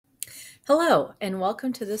Hello, and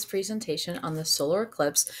welcome to this presentation on the solar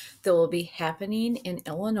eclipse that will be happening in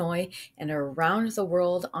Illinois and around the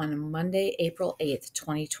world on Monday, April 8th,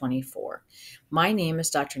 2024. My name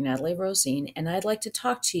is Dr. Natalie Rosine, and I'd like to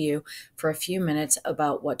talk to you for a few minutes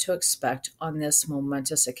about what to expect on this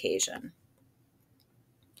momentous occasion.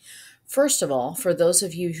 First of all, for those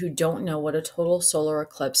of you who don't know what a total solar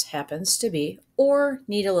eclipse happens to be or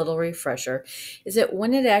need a little refresher, is that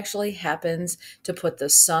when it actually happens to put the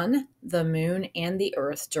sun, the moon, and the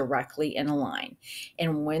earth directly in a line.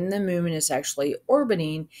 And when the moon is actually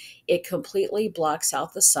orbiting, it completely blocks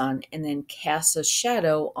out the sun and then casts a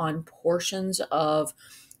shadow on portions of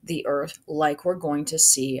the earth like we're going to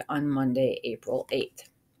see on Monday, April 8th.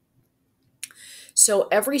 So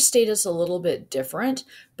every state is a little bit different,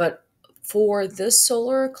 but for this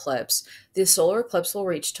solar eclipse, the solar eclipse will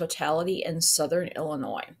reach totality in southern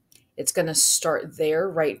Illinois. It's going to start there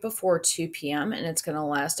right before 2 p.m. and it's going to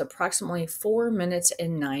last approximately 4 minutes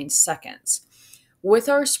and 9 seconds. With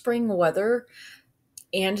our spring weather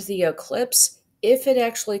and the eclipse, if it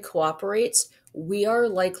actually cooperates, we are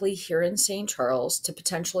likely here in St. Charles to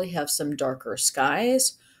potentially have some darker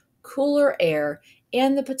skies, cooler air,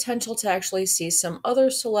 and the potential to actually see some other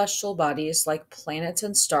celestial bodies like planets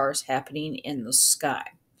and stars happening in the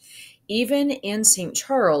sky. Even in St.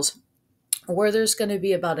 Charles, where there's going to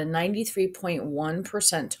be about a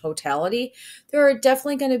 93.1% totality, there are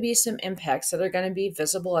definitely going to be some impacts that are going to be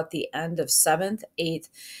visible at the end of 7th, 8th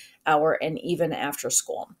hour, and even after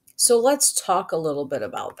school. So let's talk a little bit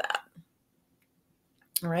about that.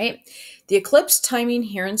 All right, the eclipse timing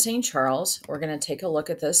here in St. Charles, we're going to take a look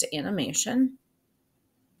at this animation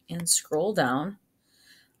and scroll down,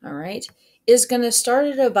 all right, is going to start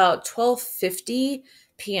at about 12:50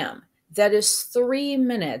 p.m. That is 3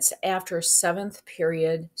 minutes after 7th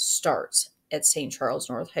period starts at St. Charles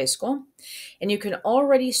North High School. And you can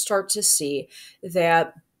already start to see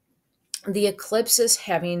that the eclipse is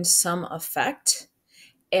having some effect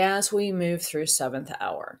as we move through 7th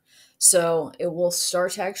hour. So it will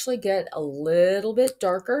start to actually get a little bit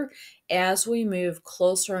darker as we move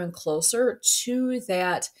closer and closer to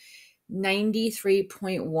that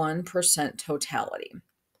 93.1% totality,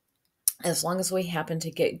 as long as we happen to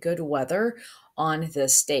get good weather on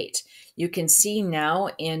this date. You can see now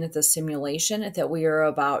in the simulation that we are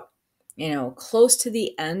about, close to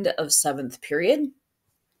the end of 7th period.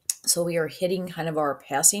 So we are hitting kind of our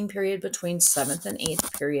passing period between 7th and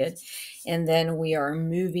 8th period. And then we are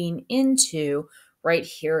moving into right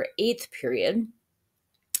here, 8th period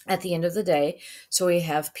at the end of the day. So we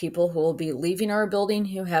have people who will be leaving our building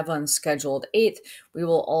who have unscheduled 8th. We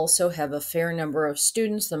will also have a fair number of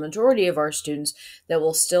students, the majority of our students, that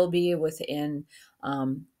will still be within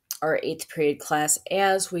our 8th period class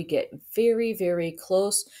as we get very, very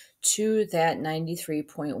close to that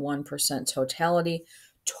 93.1% totality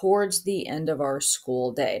towards the end of our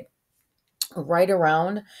school day. Right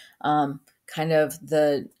around kind of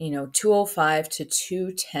the 2:05 to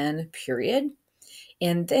 2:10 period.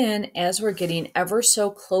 And then as we're getting ever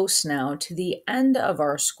so close now to the end of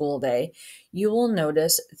our school day, you will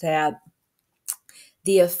notice that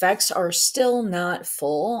the effects are still not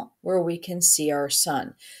full where we can see our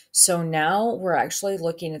sun. So now we're actually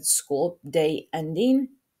looking at school day ending,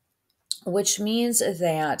 which means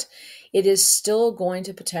that it is still going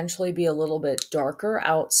to potentially be a little bit darker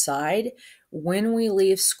outside when we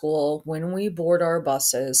leave school, when we board our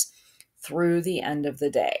buses through the end of the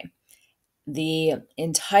day. The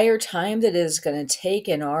entire time that it is going to take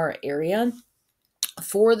in our area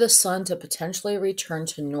for the sun to potentially return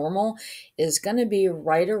to normal is going to be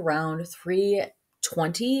right around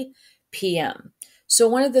 3:20 p.m. So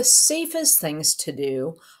one of the safest things to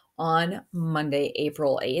do on Monday,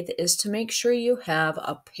 April 8th is to make sure you have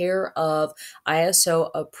a pair of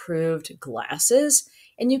ISO approved glasses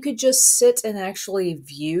and you could just sit and actually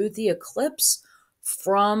view the eclipse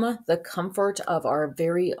from the comfort of our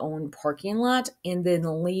very own parking lot and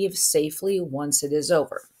then leave safely once it is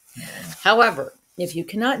over. However, if you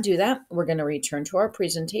cannot do that, we're going to return to our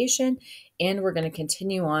presentation and we're going to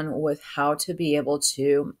continue on with how to be able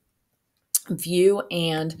to view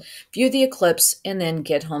the eclipse and then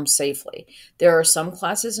get home safely. There are some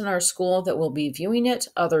classes in our school that will be viewing it,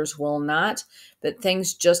 others will not, but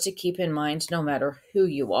things just to keep in mind no matter who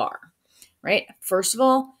you are, right? First of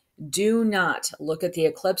all, do not look at the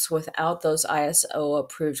eclipse without those ISO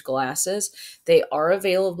approved glasses. They are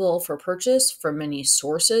available for purchase from many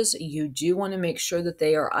sources. You do want to make sure that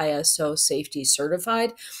they are ISO safety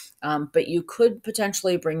certified, but you could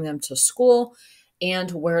potentially bring them to school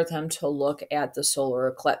and wear them to look at the solar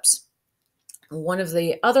eclipse. One of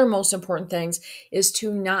the other most important things is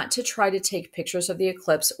not to try to take pictures of the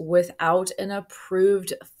eclipse without an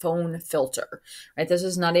approved phone filter, right? This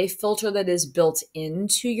is not a filter that is built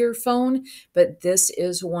into your phone, but this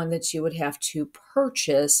is one that you would have to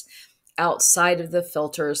purchase outside of the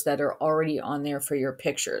filters that are already on there for your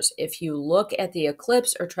pictures. If you look at the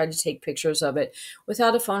eclipse or try to take pictures of it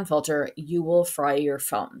without a phone filter, you will fry your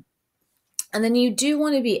phone. And then you do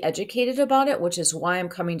want to be educated about it, which is why I'm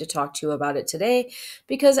coming to talk to you about it today,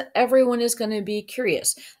 because everyone is going to be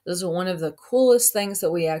curious. This is one of the coolest things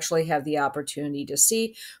that we actually have the opportunity to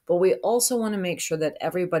see, but we also want to make sure that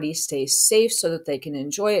everybody stays safe so that they can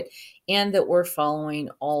enjoy it and that we're following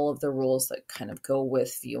all of the rules that kind of go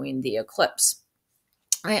with viewing the eclipse.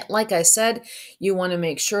 Like I said, you want to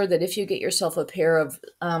make sure that if you get yourself a pair of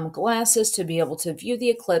glasses to be able to view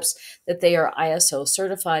the eclipse, that they are ISO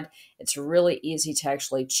certified. It's really easy to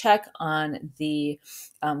actually check on the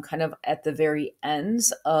kind of at the very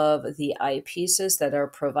ends of the eyepieces that are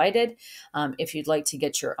provided. If you'd like to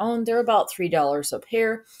get your own, they're about $3 a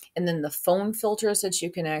pair. And then the phone filters that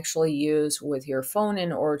you can actually use with your phone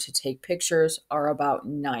in order to take pictures are about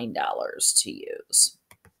 $9 to use.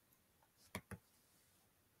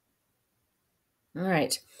 All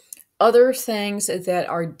right. Other things that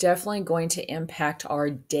are definitely going to impact our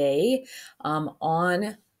day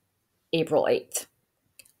on April 8th.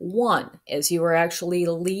 One, as you are actually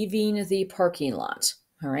leaving the parking lot,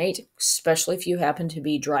 all right, especially if you happen to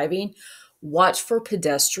be driving, watch for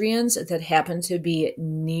pedestrians that happen to be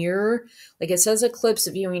near, like it says, eclipse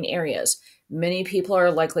viewing areas. Many people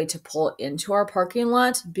are likely to pull into our parking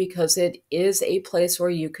lot because it is a place where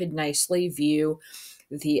you could nicely view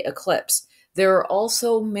the eclipse. There are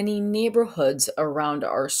also many neighborhoods around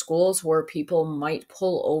our schools where people might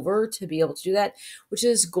pull over to be able to do that, which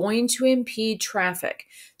is going to impede traffic.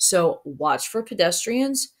 So watch for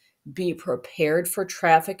pedestrians, be prepared for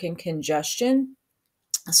traffic and congestion.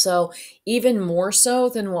 So even more so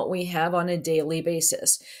than what we have on a daily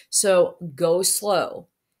basis. So go slow,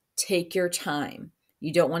 take your time.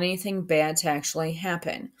 You don't want anything bad to actually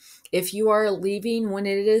happen. If you are leaving when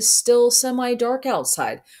it is still semi-dark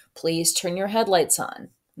outside, please turn your headlights on,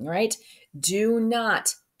 all right? Do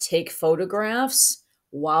not take photographs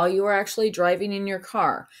while you are actually driving in your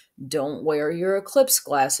car. Don't wear your eclipse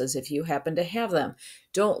glasses if you happen to have them.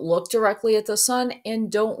 Don't look directly at the sun,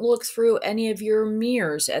 and don't look through any of your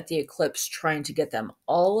mirrors at the eclipse trying to get them.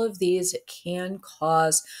 All of these can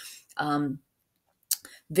cause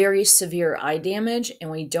very severe eye damage, and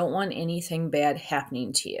we don't want anything bad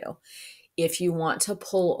happening to you. If you want to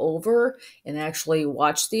pull over and actually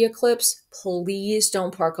watch the eclipse, please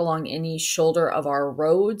don't park along any shoulder of our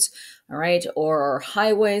roads, all right, or our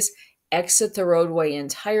highways. Exit the roadway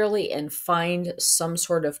entirely and find some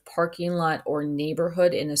sort of parking lot or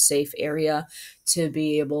neighborhood in a safe area to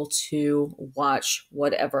be able to watch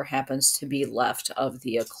whatever happens to be left of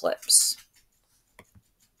the eclipse.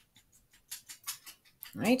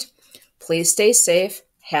 All right? Please stay safe,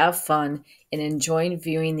 have fun, and enjoy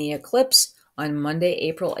viewing the eclipse on Monday,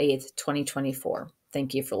 April 8th, 2024.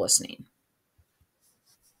 Thank you for listening.